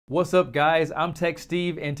What's up guys, I'm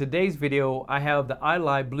techsteve. In today's video I have the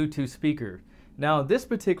iLive Bluetooth speaker. Now this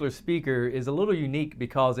particular speaker is a little unique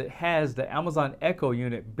because it has the Amazon Echo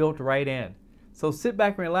unit built right in. So sit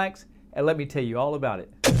back and relax and let me tell you all about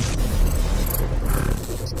it.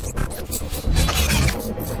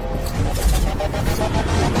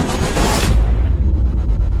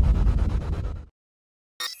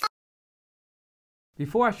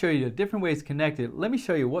 Before I show you the different ways to connect it, let me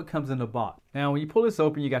show you what comes in the box. Now when you pull this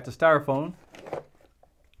open, you got the styrofoam,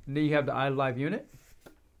 and then you have the iLive unit.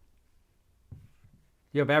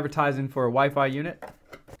 You have advertising for a Wi-Fi unit.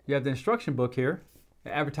 You have the instruction book here,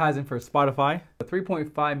 advertising for Spotify, a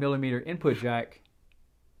 3.5mm input jack,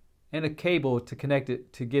 and a cable to connect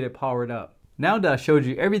it to get it powered up. Now that I showed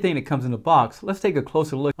you everything that comes in the box, let's take a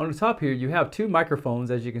closer look. On the top here, you have two microphones,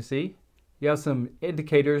 as you can see. You have some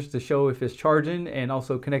indicators to show if it's charging and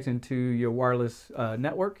also connecting to your wireless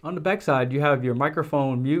network. On the back side, you have your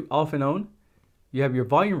microphone mute off and on. You have your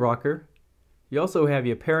volume rocker. You also have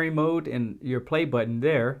your pairing mode and your play button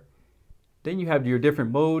there. Then you have your different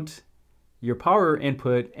modes, your power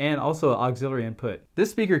input, and also auxiliary input. This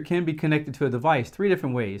speaker can be connected to a device three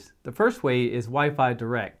different ways. The first way is Wi-Fi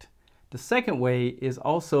direct. The second way is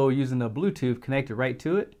also using a Bluetooth connected right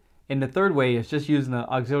to it. And the third way is just using the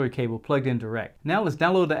auxiliary cable plugged in direct. Now let's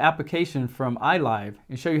download the application from iLive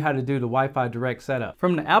and show you how to do the Wi-Fi direct setup.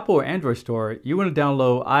 From the Apple or Android store, you want to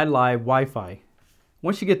download iLive Wi-Fi.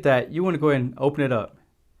 Once you get that, you want to go ahead and open it up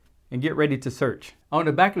and get ready to search. On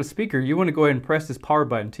the back of the speaker, you want to go ahead and press this power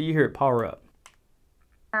button until you hear it power up.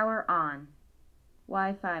 Power on.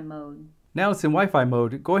 Wi-Fi mode. Now it's in Wi-Fi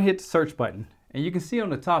mode. Go ahead and hit the search button. And you can see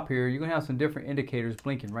on the top here, you're going to have some different indicators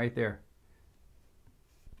blinking right there.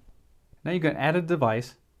 Now you're going to add a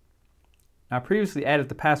device. Now I previously added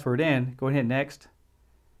the password in. Go ahead and hit next.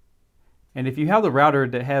 And if you have the router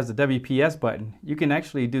that has the WPS button, you can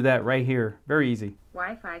actually do that right here. Very easy.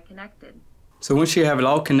 Wi-Fi connected. So once you have it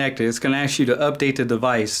all connected, it's going to ask you to update the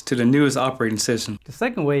device to the newest operating system. The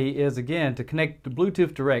second way is again to connect the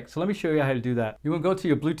Bluetooth direct. So let me show you how to do that. You want to go to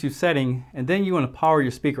your Bluetooth setting and then you want to power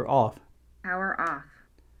your speaker off. Power off.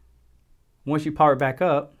 Once you power it back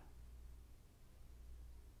up,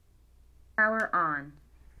 power on.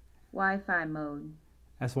 Wi-Fi mode.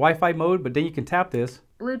 That's Wi-Fi mode, but then you can tap this.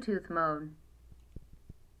 Bluetooth mode.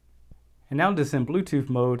 And now this in Bluetooth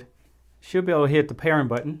mode, should be able to hit the pairing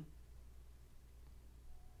button.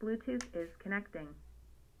 Bluetooth is connecting.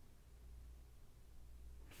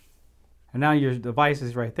 And now your device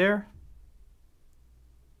is right there.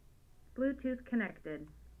 Bluetooth connected.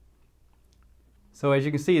 So as you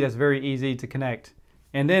can see, that's very easy to connect.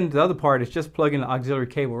 And then the other part is just plugging the auxiliary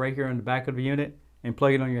cable right here on the back of the unit and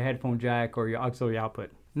plug it on your headphone jack or your auxiliary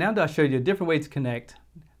output. Now that I showed you a different way to connect,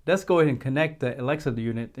 let's go ahead and connect the Alexa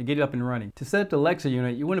unit and get it up and running. To set the Alexa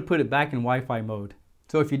unit, you want to put it back in Wi-Fi mode.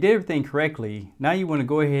 So if you did everything correctly, now you want to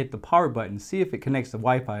go ahead and hit the power button, see if it connects to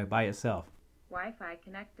Wi-Fi by itself. Wi-Fi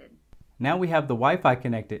connected. Now we have the Wi-Fi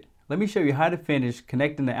connected. Let me show you how to finish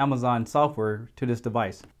connecting the Amazon software to this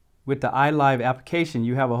device. With the iLive application,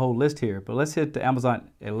 you have a whole list here, but let's hit the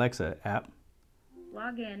Amazon Alexa app.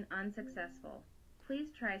 Login unsuccessful. Please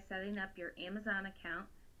try setting up your Amazon account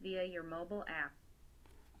via your mobile app.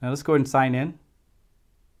 Now let's go ahead and sign in.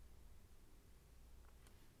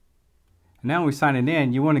 Now when we sign it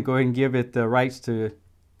in, you want to go ahead and give it the rights to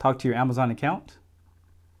talk to your Amazon account.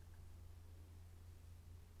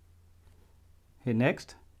 Hit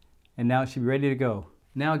next, and now it should be ready to go.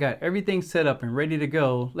 Now I got everything set up and ready to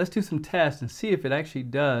go. Let's do some tests and see if it actually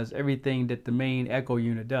does everything that the main Echo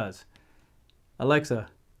unit does. Alexa,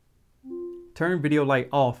 turn video light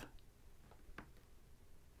off.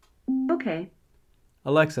 Okay.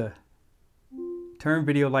 Alexa, turn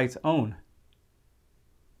video lights on.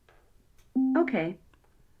 Okay.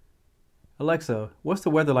 Alexa, what's the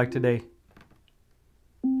weather like today?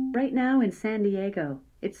 Right now in San Diego,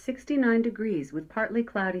 it's 69 degrees with partly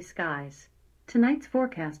cloudy skies. Tonight's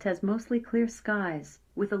forecast has mostly clear skies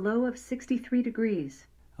with a low of 63 degrees.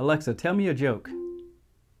 Alexa, tell me a joke.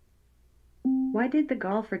 Why did the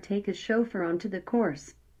golfer take his chauffeur onto the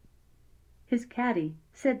course? His caddy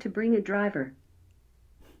said to bring a driver.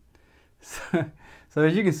 So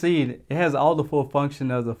as you can see, it has all the full function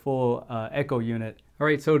of the full Echo unit. All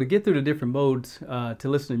right, so to get through the different modes to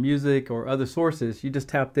listen to music or other sources, you just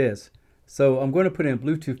tap this. So I'm going to put it in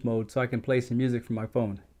Bluetooth mode so I can play some music from my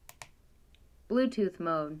phone. Bluetooth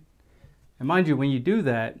mode. And mind you, when you do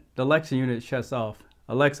that, the Alexa unit shuts off.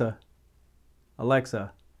 Alexa,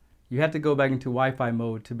 Alexa. You have to go back into Wi-Fi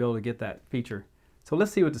mode to be able to get that feature. So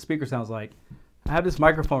let's see what the speaker sounds like. I have this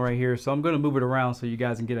microphone right here, so I'm going to move it around so you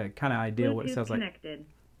guys can get a kind of idea Bluetooth what it sounds connected.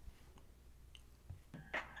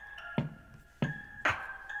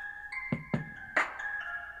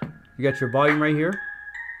 You got your volume right here.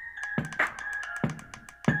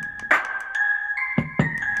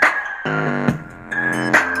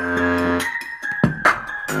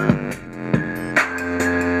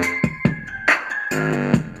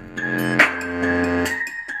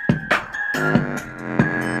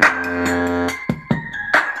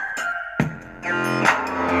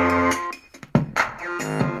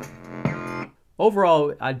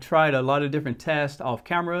 Overall, I tried a lot of different tests off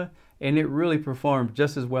camera, and it really performed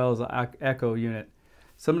just as well as an Echo unit.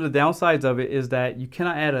 Some of the downsides of it is that you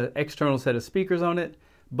cannot add an external set of speakers on it,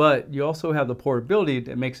 but you also have the portability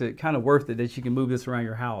that makes it kind of worth it that you can move this around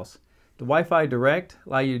your house. The Wi-Fi Direct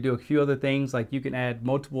allows you to do a few other things, like you can add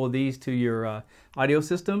multiple of these to your audio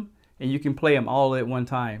system, and you can play them all at one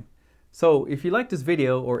time. So if you like this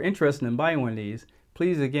video or interested in buying one of these,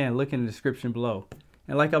 please again look in the description below.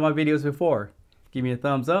 And like all my videos before, give me a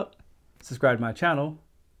thumbs up, subscribe to my channel,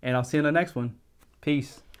 and I'll see you in the next one.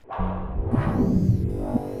 Peace.